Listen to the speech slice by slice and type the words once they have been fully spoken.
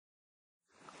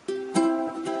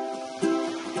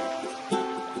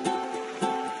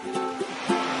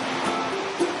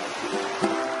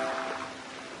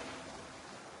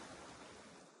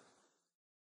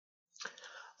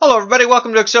Hello everybody,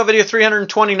 welcome to Excel video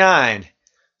 329.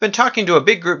 Been talking to a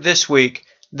big group this week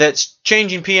that's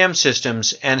changing PM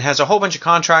systems and has a whole bunch of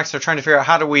contracts. They're trying to figure out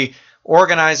how do we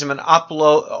organize them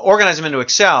into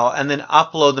Excel and then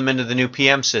upload them into the new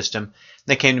PM system.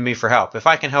 They came to me for help. If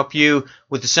I can help you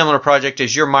with a similar project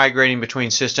as you're migrating between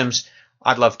systems,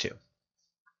 I'd love to.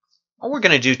 What we're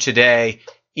going to do today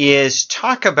is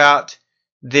talk about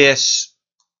this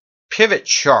pivot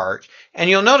chart. And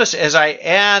you'll notice as I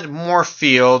add more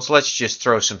fields, let's just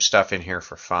throw some stuff in here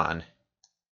for fun.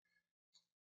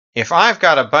 If I've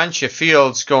got a bunch of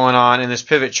fields going on in this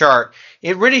pivot chart,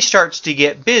 it really starts to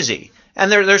get busy. And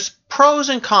there's pros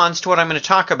and cons to what I'm going to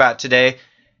talk about today.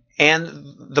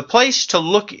 And the place to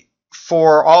look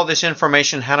for all this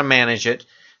information, how to manage it,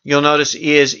 you'll notice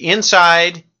is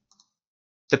inside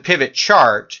the pivot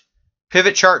chart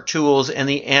tools, and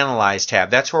the Analyze tab.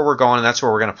 That's where we're going, and that's where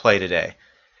we're going to play today.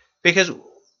 Because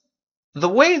the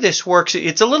way this works,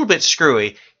 it's a little bit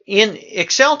screwy. In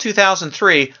Excel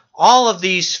 2003, all of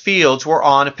these fields were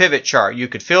on a pivot chart. You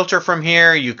could filter from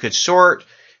here, you could sort,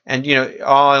 and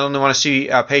I only want to see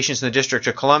patients in the District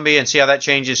of Columbia, and see how that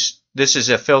changes. This is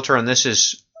a filter, and this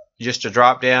is just a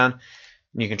drop down.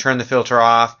 You can turn the filter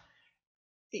off.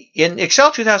 In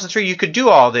Excel 2003, you could do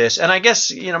all this, and I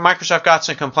guess Microsoft got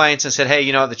some complaints and said, hey,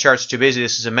 the chart's too busy,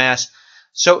 this is a mess.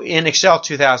 So in Excel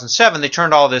 2007, they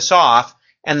turned all this off,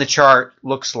 and the chart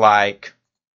looks like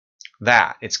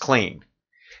that. It's clean.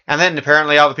 And then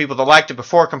apparently all the people that liked it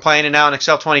before complained, and now in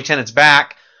Excel 2010 it's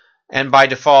back, and by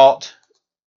default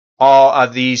all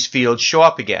of these fields show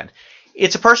up again.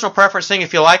 It's a personal preference thing.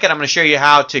 If you like it, I'm going to show you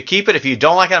how to keep it. If you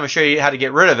don't like it, I'm going to show you how to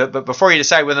get rid of it. But before you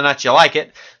decide whether or not you like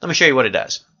it, let me show you what it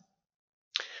does.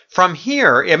 From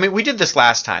here, we did this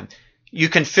last time. You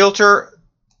can filter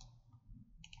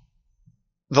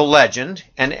the legend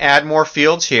and add more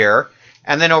fields here.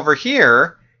 And then over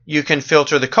here, you can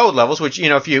filter the code levels, which,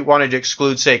 if you wanted to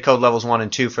exclude, say, code levels 1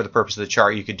 and 2 for the purpose of the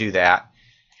chart, you could do that.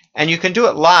 And you can do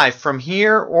it live from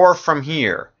here or from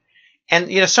here. And,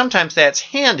 sometimes that's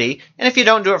handy. And if you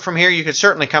don't do it from here, you could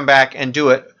certainly come back and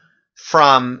do it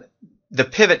from the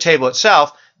pivot table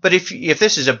itself. But if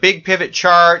this is a big pivot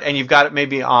chart and you've got it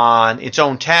maybe on its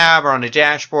own tab or on a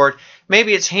dashboard,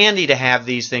 maybe it's handy to have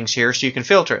these things here so you can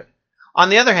filter it. On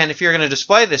the other hand, if you're going to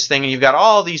display this thing and you've got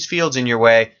all these fields in your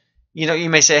way, you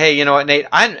may say, hey, you know what, Nate,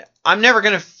 I'm never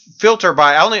going to filter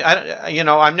by,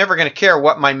 I'm never going to care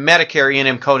what my Medicare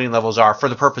E&M coding levels are for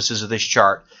the purposes of this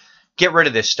chart. Get rid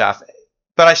of this stuff.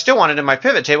 But I still want it in my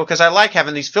pivot table because I like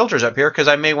having these filters up here because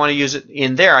I may want to use it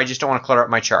in there. I just don't want to clutter up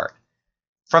my chart.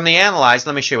 From the Analyze,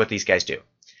 let me show you what these guys do.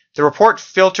 The Report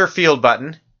Filter Field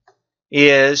button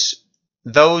is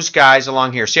those guys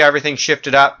along here. See how everything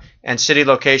shifted up and city,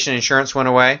 location, insurance went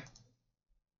away?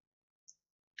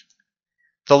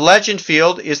 The Legend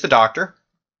field is the doctor.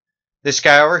 This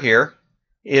guy over here,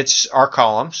 it's our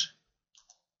columns.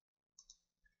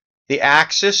 The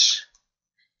Axis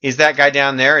is that guy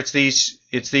down there. It's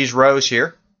these rows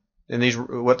here, and these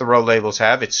what the row labels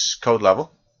have. It's code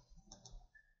level.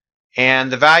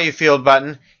 And the Value field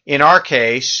button, in our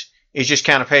case, is just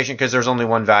count a patient because there's only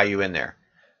one value in there.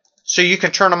 So you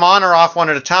can turn them on or off one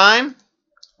at a time,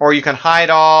 or you can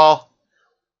hide all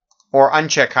or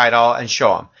uncheck hide all and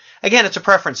show them. Again, it's a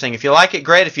preference thing. If you like it,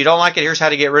 great. If you don't like it, here's how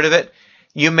to get rid of it.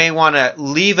 You may want to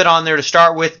leave it on there to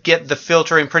start with, get the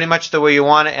filtering pretty much the way you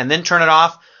want it, and then turn it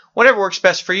off. Whatever works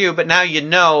best for you, but now you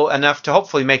know enough to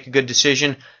hopefully make a good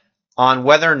decision on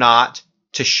whether or not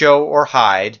to show or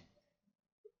hide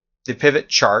the pivot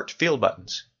chart field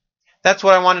buttons. That's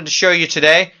what I wanted to show you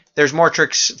today. There's more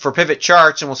tricks for pivot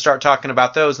charts, and we'll start talking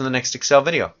about those in the next Excel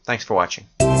video. Thanks for watching.